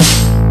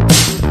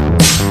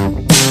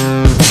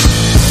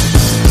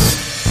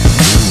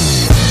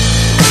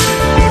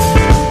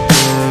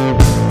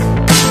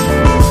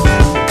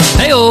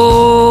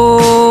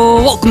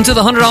Welcome to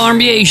the $100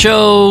 MBA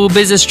Show,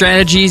 business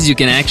strategies you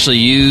can actually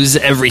use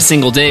every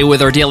single day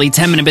with our daily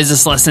 10-minute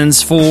business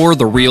lessons for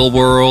the real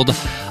world.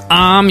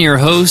 I'm your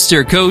host,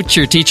 your coach,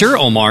 your teacher,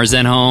 Omar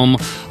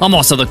Zenhom. I'm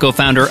also the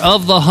co-founder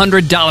of the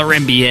 $100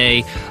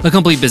 MBA, a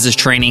complete business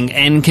training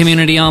and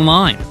community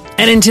online.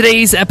 And in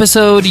today's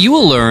episode, you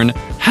will learn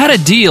how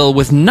to deal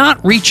with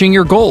not reaching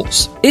your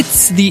goals.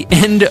 It's the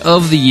end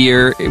of the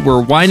year.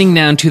 We're winding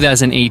down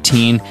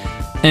 2018.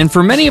 And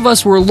for many of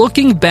us, we're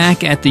looking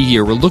back at the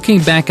year. We're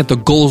looking back at the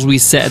goals we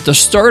set at the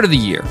start of the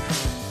year.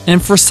 And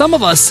for some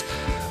of us,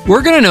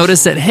 we're going to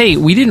notice that, hey,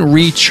 we didn't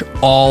reach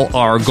all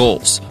our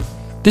goals.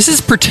 This is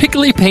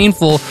particularly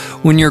painful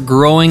when you're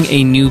growing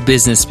a new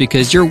business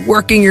because you're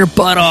working your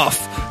butt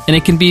off. And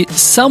it can be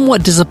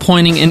somewhat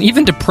disappointing and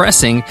even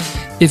depressing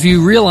if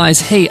you realize,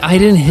 hey, I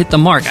didn't hit the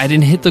mark. I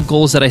didn't hit the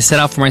goals that I set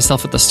out for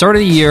myself at the start of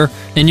the year.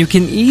 And you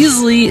can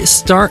easily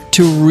start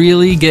to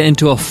really get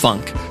into a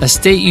funk, a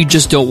state you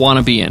just don't want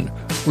to be in,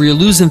 where you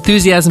lose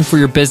enthusiasm for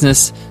your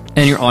business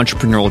and your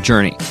entrepreneurial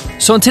journey.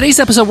 So in today's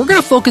episode, we're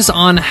going to focus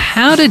on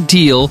how to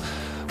deal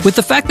with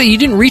the fact that you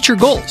didn't reach your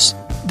goals.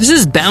 This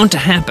is bound to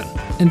happen.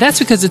 And that's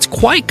because it's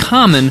quite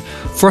common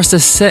for us to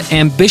set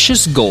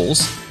ambitious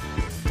goals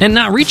and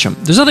not reach them.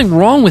 There's nothing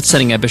wrong with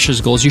setting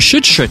ambitious goals. You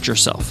should stretch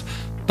yourself.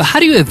 But how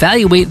do you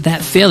evaluate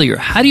that failure?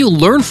 How do you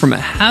learn from it?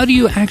 How do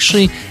you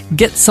actually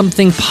get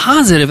something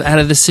positive out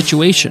of this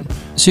situation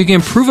so you can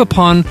improve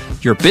upon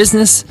your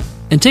business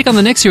and take on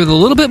the next year with a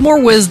little bit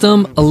more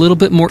wisdom, a little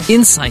bit more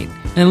insight,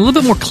 and a little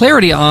bit more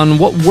clarity on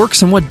what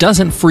works and what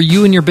doesn't for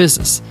you and your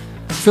business?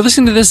 If you're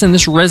listening to this and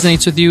this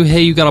resonates with you,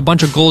 hey, you got a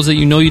bunch of goals that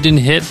you know you didn't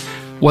hit,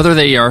 whether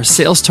they are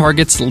sales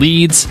targets,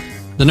 leads,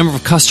 the number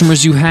of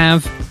customers you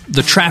have,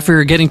 the traffic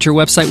you're getting to your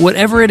website,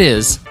 whatever it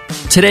is,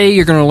 today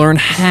you're going to learn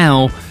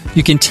how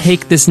you can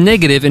take this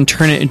negative and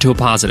turn it into a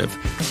positive.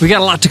 We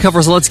got a lot to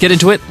cover, so let's get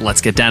into it. Let's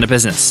get down to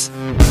business.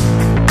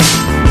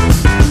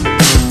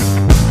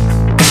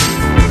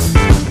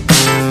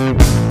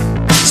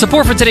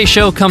 Support for today's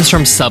show comes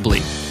from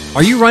Subly.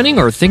 Are you running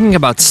or thinking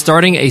about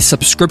starting a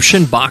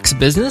subscription box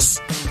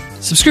business?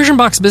 Subscription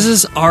box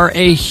businesses are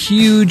a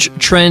huge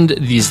trend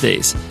these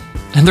days,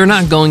 and they're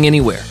not going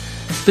anywhere.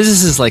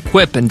 Businesses like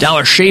Quip and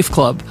Dollar Shave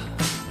Club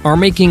are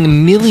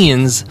making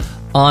millions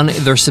on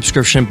their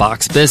subscription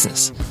box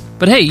business.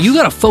 But hey, you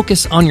got to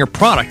focus on your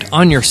product,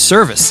 on your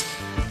service.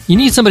 You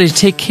need somebody to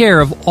take care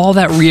of all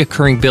that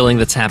reoccurring billing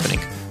that's happening.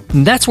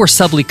 And that's where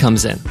Subly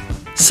comes in.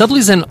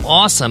 Subly's an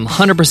awesome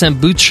 100%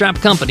 bootstrap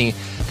company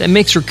that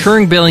makes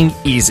recurring billing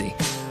easy.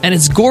 And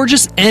it's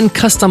gorgeous and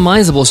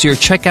customizable so your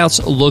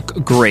checkouts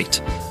look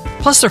great.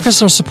 Plus, their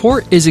customer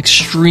support is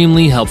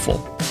extremely helpful.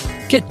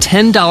 Get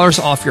 $10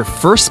 off your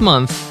first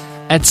month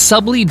at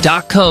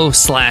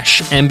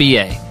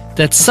subly.co/MBA.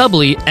 That's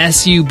Subly,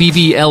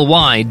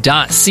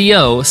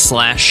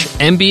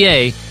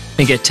 SUBBLY.co/MBA,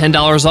 and get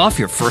 $10 off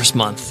your first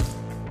month.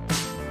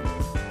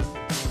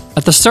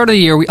 At the start of the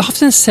year, we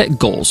often set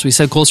goals. We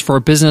set goals for our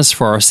business,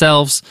 for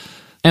ourselves,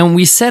 and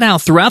we set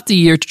out throughout the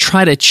year to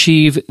try to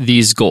achieve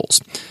these goals.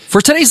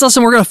 For today's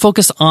lesson, we're going to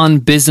focus on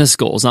business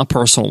goals, not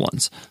personal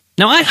ones.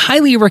 Now, I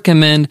highly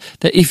recommend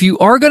that if you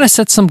are going to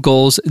set some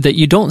goals, that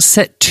you don't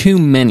set too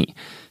many.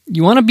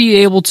 You want to be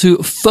able to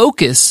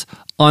focus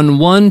on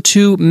 1,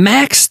 2,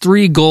 max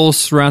 3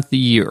 goals throughout the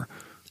year.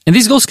 And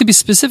these goals could be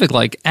specific,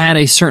 like add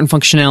a certain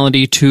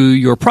functionality to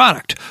your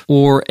product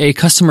or a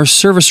customer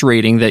service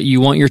rating that you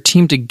want your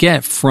team to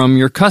get from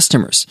your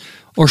customers,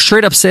 or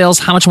straight up sales,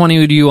 how much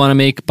money do you want to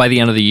make by the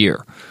end of the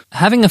year?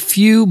 Having a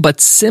few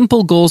but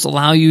simple goals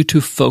allow you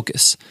to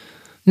focus.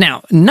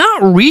 Now,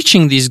 not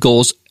reaching these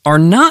goals are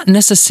not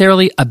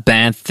necessarily a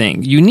bad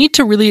thing. You need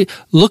to really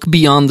look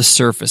beyond the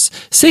surface.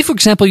 Say, for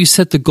example, you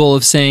set the goal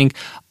of saying,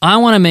 I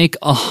want to make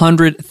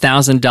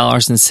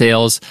 $100,000 in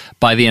sales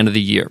by the end of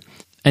the year.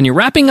 And you're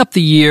wrapping up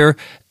the year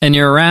and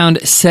you're around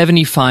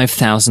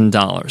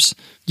 $75,000.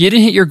 You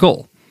didn't hit your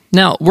goal.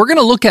 Now, we're going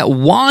to look at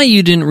why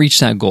you didn't reach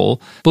that goal,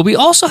 but we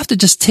also have to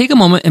just take a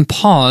moment and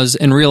pause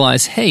and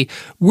realize, hey,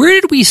 where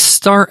did we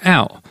start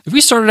out? If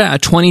we started out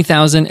at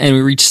 $20,000 and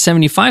we reached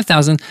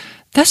 $75,000,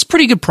 that's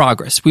pretty good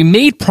progress. We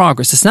made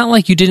progress. It's not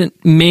like you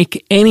didn't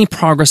make any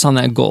progress on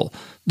that goal.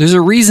 There's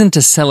a reason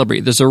to celebrate.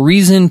 There's a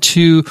reason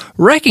to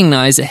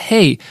recognize that,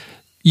 hey,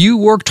 you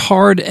worked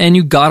hard and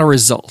you got a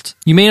result.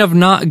 You may have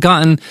not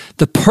gotten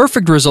the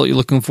perfect result you're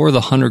looking for, the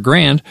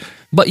 $100,000,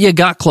 but you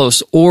got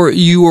close, or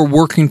you were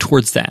working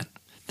towards that.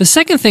 The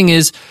second thing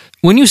is,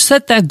 when you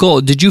set that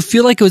goal, did you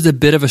feel like it was a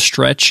bit of a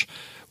stretch?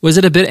 Was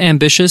it a bit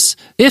ambitious?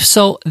 If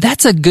so,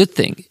 that's a good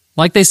thing.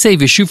 Like they say,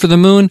 if you shoot for the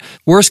moon,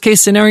 worst case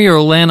scenario,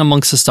 you'll land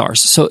amongst the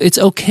stars. So it's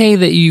okay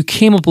that you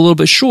came up a little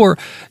bit short.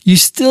 You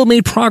still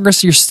made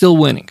progress. You're still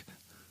winning.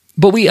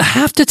 But we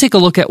have to take a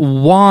look at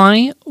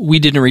why we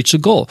didn't reach the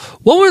goal.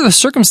 What were the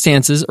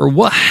circumstances or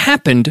what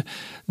happened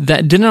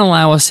that didn't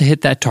allow us to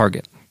hit that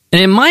target?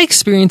 And in my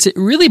experience, it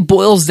really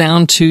boils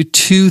down to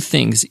two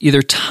things,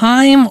 either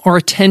time or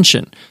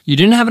attention. You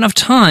didn't have enough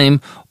time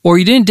or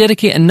you didn't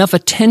dedicate enough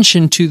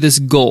attention to this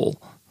goal.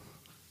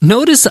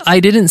 Notice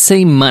I didn't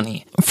say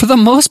money. For the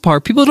most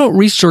part, people don't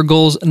reach their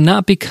goals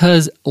not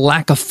because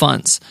lack of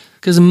funds.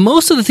 Because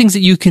most of the things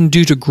that you can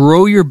do to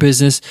grow your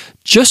business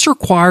just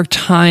require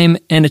time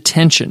and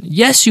attention.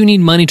 Yes, you need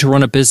money to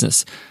run a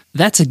business.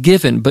 That's a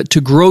given, but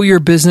to grow your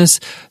business,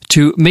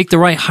 to make the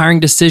right hiring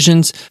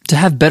decisions, to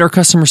have better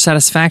customer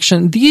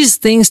satisfaction, these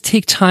things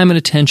take time and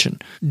attention.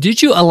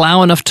 Did you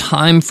allow enough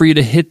time for you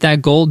to hit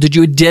that goal? Did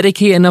you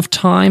dedicate enough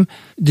time?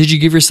 Did you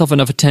give yourself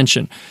enough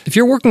attention? If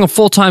you're working a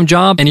full-time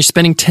job and you're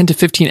spending 10 to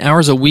 15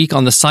 hours a week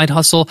on the side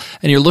hustle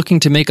and you're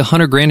looking to make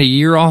 $100,000 a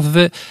year off of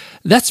it,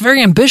 that's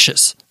very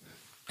ambitious.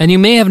 And you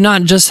may have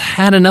not just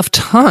had enough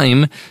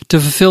time to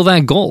fulfill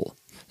that goal.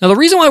 Now, the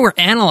reason why we're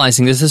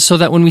analyzing this is so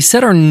that when we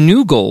set our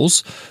new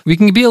goals, we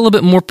can be a little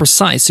bit more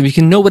precise so we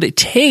can know what it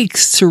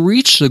takes to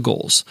reach the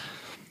goals.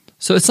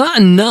 So it's not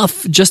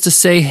enough just to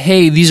say,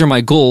 hey, these are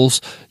my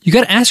goals. You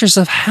got to ask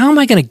yourself, how am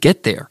I going to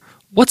get there?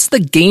 What's the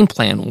game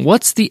plan?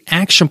 What's the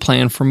action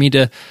plan for me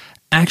to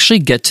actually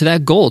get to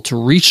that goal, to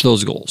reach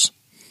those goals?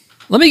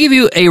 Let me give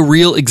you a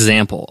real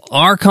example.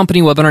 Our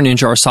company, Webinar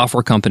Ninja, our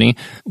software company,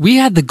 we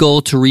had the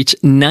goal to reach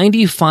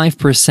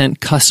 95%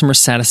 customer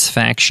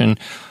satisfaction.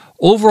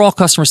 Overall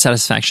customer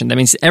satisfaction. That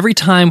means every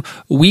time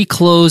we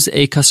close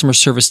a customer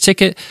service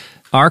ticket,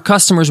 our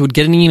customers would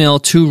get an email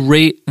to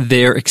rate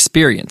their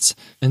experience.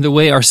 And the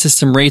way our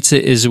system rates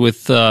it is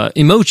with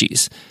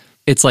emojis.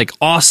 It's like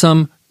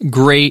awesome,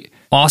 great.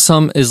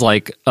 Awesome is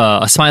like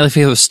a smiley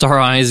face with star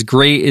eyes.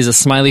 Great is a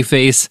smiley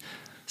face.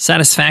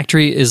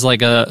 Satisfactory is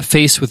like a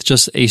face with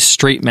just a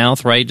straight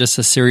mouth, right? Just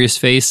a serious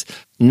face.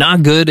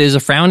 Not good is a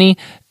frowny.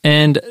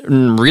 And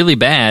really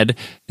bad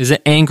is an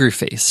angry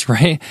face,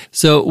 right?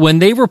 So when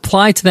they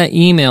reply to that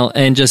email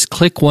and just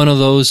click one of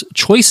those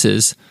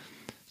choices,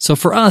 so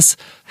for us,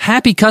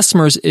 happy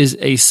customers is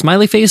a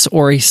smiley face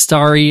or a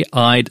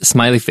starry-eyed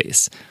smiley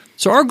face.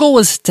 So our goal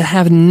was to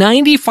have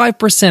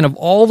 95% of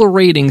all the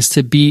ratings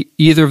to be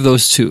either of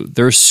those two.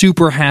 They're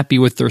super happy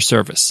with their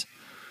service.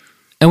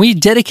 And we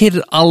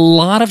dedicated a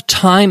lot of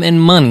time and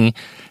money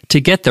to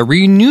get there.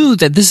 We knew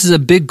that this is a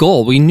big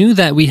goal. We knew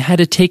that we had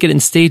to take it in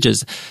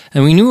stages,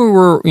 and we knew we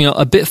were,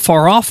 a bit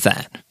far off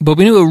that. But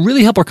we knew it would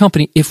really help our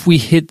company if we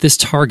hit this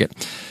target.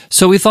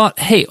 So we thought,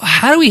 hey,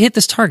 how do we hit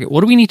this target? What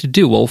do we need to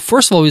do? Well,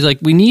 first of all,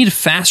 we need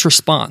fast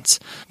response.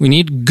 We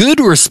need good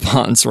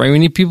response, right? We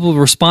need people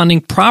responding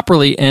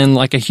properly and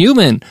like a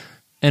human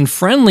and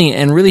friendly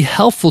and really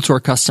helpful to our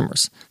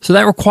customers. So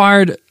that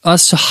required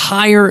us to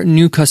hire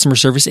new customer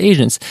service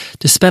agents,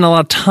 to spend a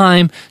lot of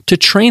time to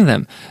train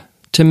them,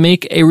 to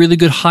make a really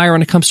good hire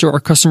when it comes to our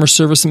customer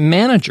service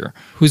manager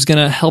who's going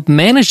to help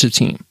manage the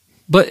team.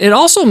 But it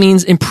also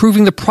means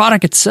improving the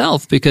product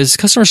itself, because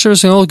customer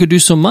service only could do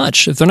so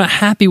much. If they're not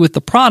happy with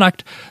the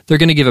product, they're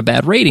going to give a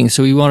bad rating.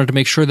 So we wanted to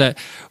make sure that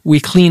we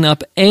clean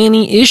up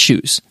any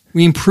issues.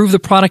 We improve the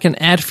product and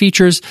add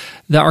features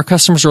that our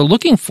customers are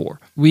looking for.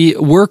 We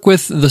work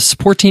with the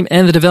support team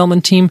and the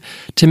development team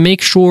to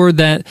make sure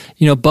that,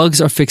 bugs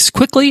are fixed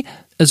quickly,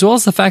 as well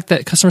as the fact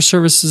that customer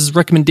service's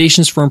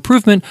recommendations for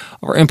improvement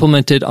are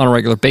implemented on a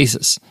regular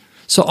basis.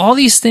 So all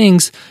these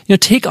things,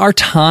 take our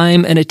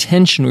time and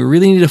attention. We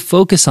really need to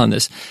focus on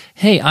this.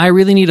 Hey, I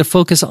really need to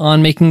focus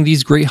on making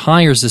these great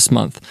hires this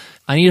month.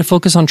 I need to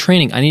focus on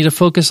training. I need to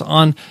focus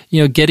on,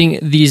 getting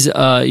these,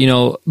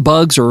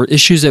 bugs or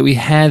issues that we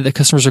had that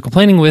customers are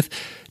complaining with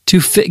to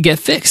get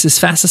fixed as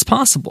fast as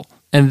possible.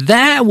 And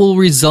that will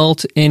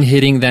result in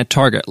hitting that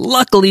target.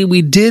 Luckily,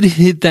 we did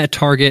hit that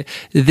target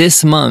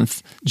this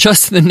month,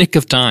 just in the nick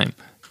of time.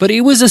 But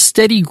it was a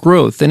steady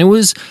growth, and it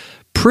was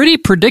pretty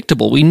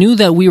predictable. We knew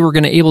that we were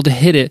going to able to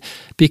hit it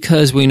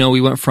because we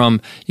went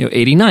from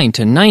 89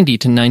 to 90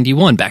 to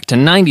 91, back to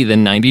 90,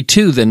 then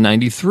 92, then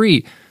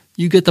 93.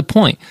 You get the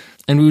point.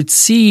 And we would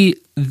see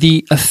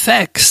the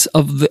effects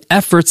of the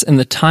efforts and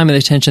the time and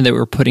attention that we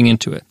were putting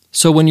into it.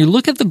 So when you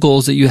look at the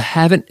goals that you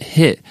haven't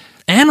hit,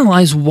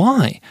 analyze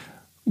why.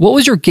 What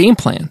was your game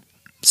plan?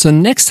 So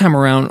next time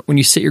around, when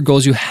you set your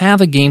goals, you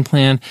have a game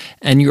plan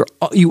and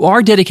you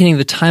are dedicating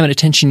the time and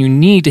attention you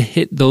need to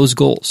hit those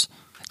goals.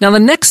 Now, the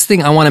next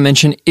thing I want to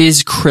mention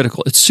is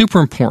critical. It's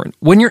super important.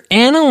 When you're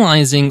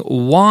analyzing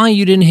why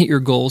you didn't hit your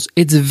goals,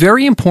 it's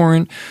very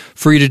important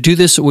for you to do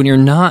this when you're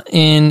not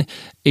in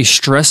a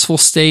stressful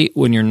state,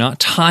 when you're not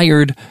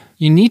tired.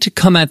 You need to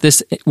come at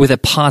this with a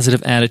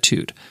positive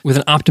attitude, with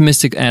an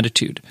optimistic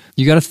attitude.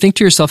 You got to think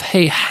to yourself,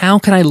 hey, how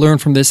can I learn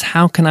from this?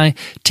 How can I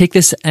take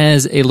this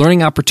as a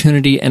learning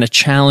opportunity and a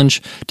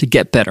challenge to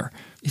get better?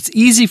 It's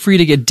easy for you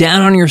to get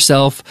down on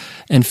yourself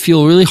and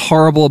feel really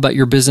horrible about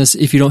your business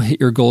if you don't hit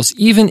your goals,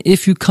 even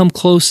if you come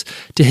close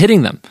to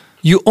hitting them.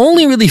 You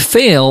only really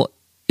fail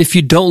if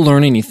you don't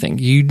learn anything.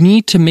 You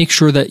need to make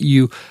sure that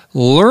you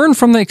learn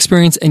from the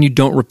experience and you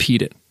don't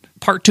repeat it.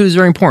 Part 2 is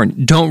very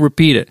important. Don't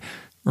repeat it.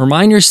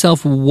 Remind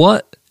yourself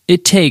what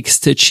it takes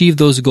to achieve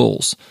those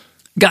goals.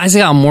 Guys, I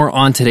got more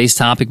on today's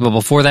topic, but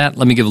before that,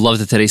 let me give love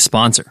to today's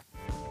sponsor.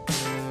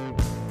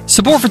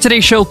 Support for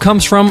today's show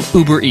comes from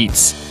Uber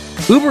Eats.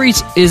 Uber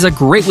Eats is a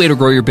great way to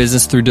grow your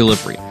business through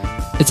delivery.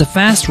 It's a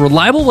fast,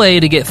 reliable way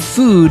to get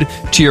food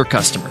to your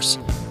customers.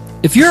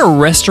 If you're a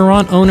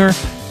restaurant owner,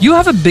 you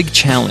have a big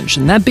challenge,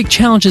 and that big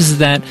challenge is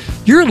that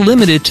you're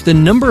limited to the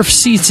number of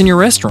seats in your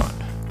restaurant.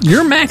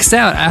 You're maxed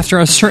out after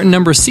a certain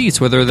number of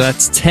seats, whether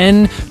that's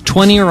 10,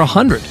 20, or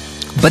 100.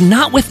 But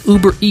not with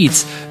Uber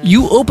Eats.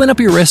 You open up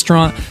your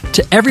restaurant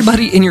to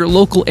everybody in your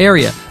local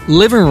area.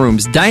 Living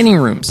rooms, dining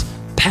rooms,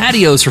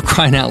 patios, for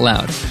crying out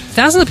loud.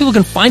 Thousands of people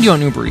can find you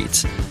on Uber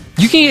Eats.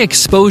 You can get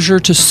exposure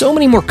to so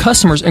many more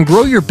customers and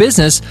grow your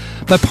business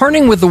by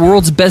partnering with the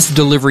world's best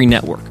delivery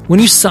network. When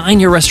you sign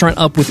your restaurant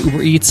up with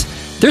Uber Eats,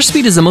 their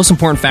speed is the most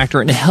important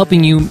factor in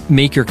helping you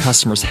make your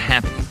customers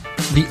happy.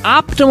 The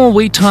optimal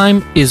wait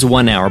time is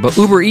 1 hour, but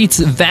Uber Eats'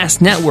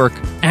 vast network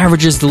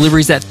averages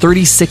deliveries at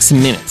 36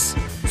 minutes.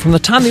 From the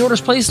time the order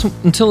is placed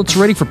until it's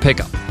ready for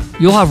pickup.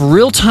 You'll have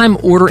real-time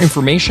order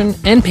information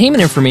and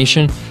payment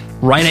information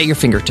right at your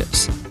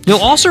fingertips. You'll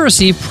also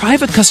receive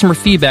private customer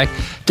feedback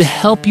to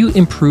help you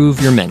improve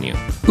your menu.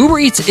 Uber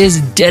Eats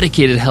is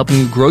dedicated to helping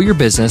you grow your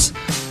business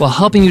while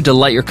helping you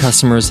delight your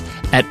customers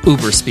at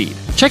Uber speed.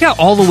 Check out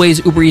all the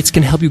ways Uber Eats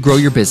can help you grow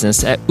your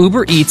business at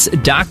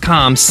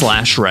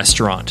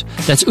ubereats.com/restaurant.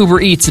 That's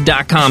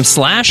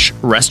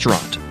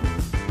ubereats.com/restaurant.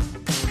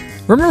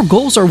 Remember,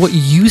 goals are what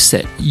you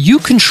set. You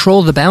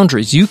control the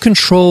boundaries. You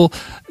control,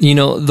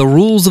 the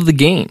rules of the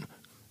game.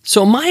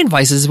 So my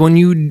advice is when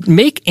you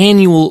make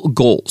annual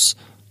goals,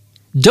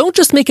 don't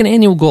just make an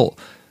annual goal.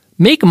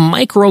 Make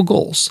micro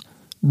goals.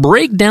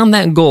 Break down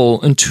that goal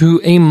into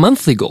a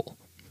monthly goal.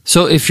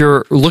 So if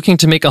you're looking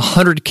to make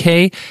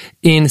 $100K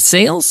in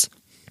sales,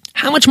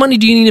 how much money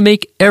do you need to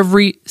make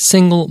every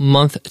single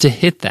month to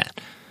hit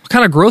that? What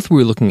kind of growth were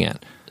we looking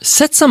at?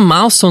 Set some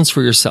milestones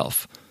for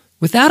yourself.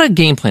 Without a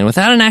game plan,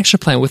 without an action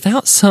plan,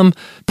 without some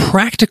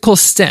practical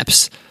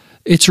steps,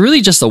 it's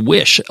really just a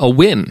wish, a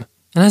whim.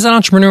 And as an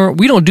entrepreneur,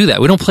 we don't do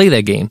that. We don't play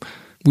that game.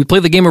 We play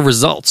the game of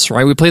results,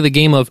 right? We play the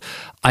game of,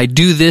 I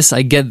do this,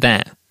 I get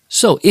that.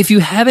 So if you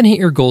haven't hit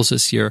your goals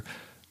this year,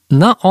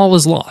 not all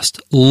is lost.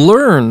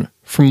 Learn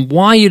from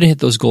why you didn't hit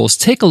those goals.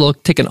 Take a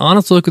look, take an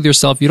honest look with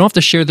yourself. You don't have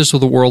to share this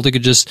with the world. You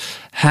could just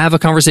have a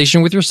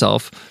conversation with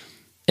yourself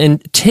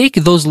and take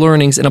those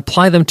learnings and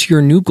apply them to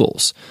your new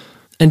goals.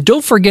 And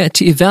don't forget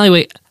to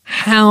evaluate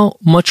how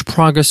much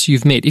progress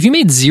you've made. If you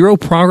made zero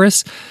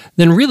progress,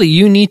 then really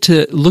you need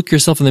to look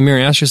yourself in the mirror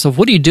and ask yourself,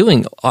 what are you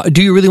doing?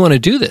 Do you really want to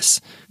do this?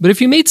 But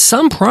if you made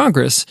some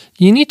progress,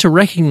 you need to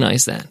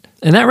recognize that.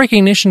 And that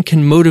recognition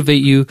can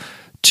motivate you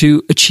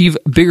to achieve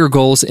bigger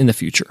goals in the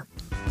future.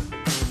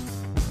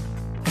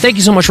 Thank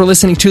you so much for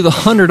listening to the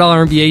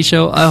 $100 MBA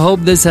Show. I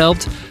hope this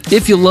helped.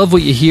 If you love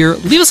what you hear,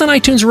 leave us an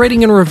iTunes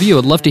rating and review.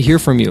 I'd love to hear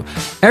from you.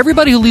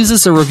 Everybody who leaves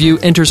us a review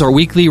enters our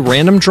weekly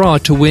random draw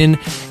to win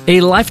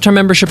a lifetime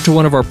membership to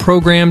one of our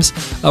programs.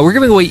 We're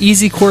giving away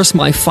Easy Course,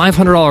 my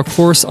 $500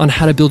 course on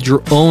how to build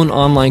your own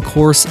online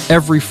course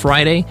every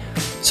Friday.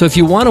 So if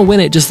you want to win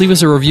it, just leave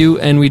us a review,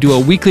 and we do a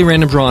weekly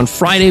random draw on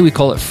Friday. We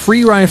call it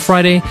Free Ride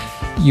Friday.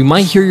 You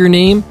might hear your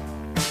name,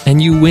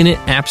 and you win it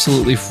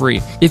absolutely free.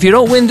 If you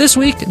don't win this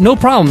week, no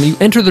problem. You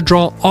enter the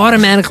draw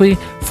automatically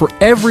for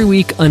every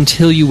week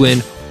until you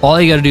win. All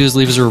you got to do is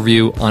leave us a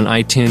review on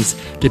iTunes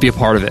to be a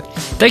part of it.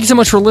 Thank you so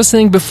much for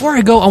listening. Before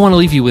I go, I want to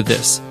leave you with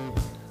this.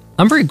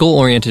 I'm very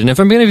goal-oriented, and if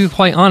I'm going to be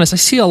quite honest, I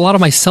see a lot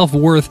of my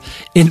self-worth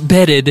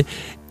embedded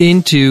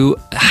into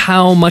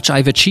how much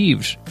I've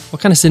achieved.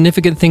 What kind of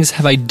significant things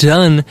have I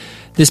done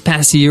this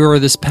past year or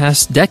this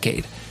past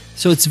decade?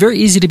 So it's very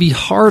easy to be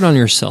hard on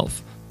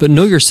yourself. But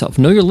know yourself,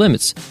 know your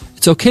limits.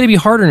 It's okay to be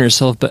hard on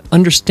yourself, but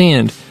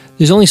understand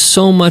there's only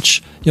so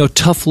much,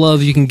 tough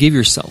love you can give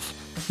yourself.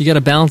 You got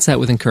to balance that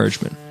with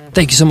encouragement.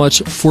 Thank you so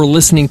much for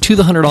listening to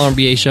the $100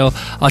 MBA Show.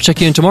 I'll check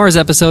you in tomorrow's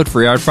episode,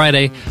 Free Art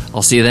Friday.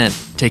 I'll see you then.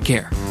 Take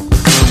care.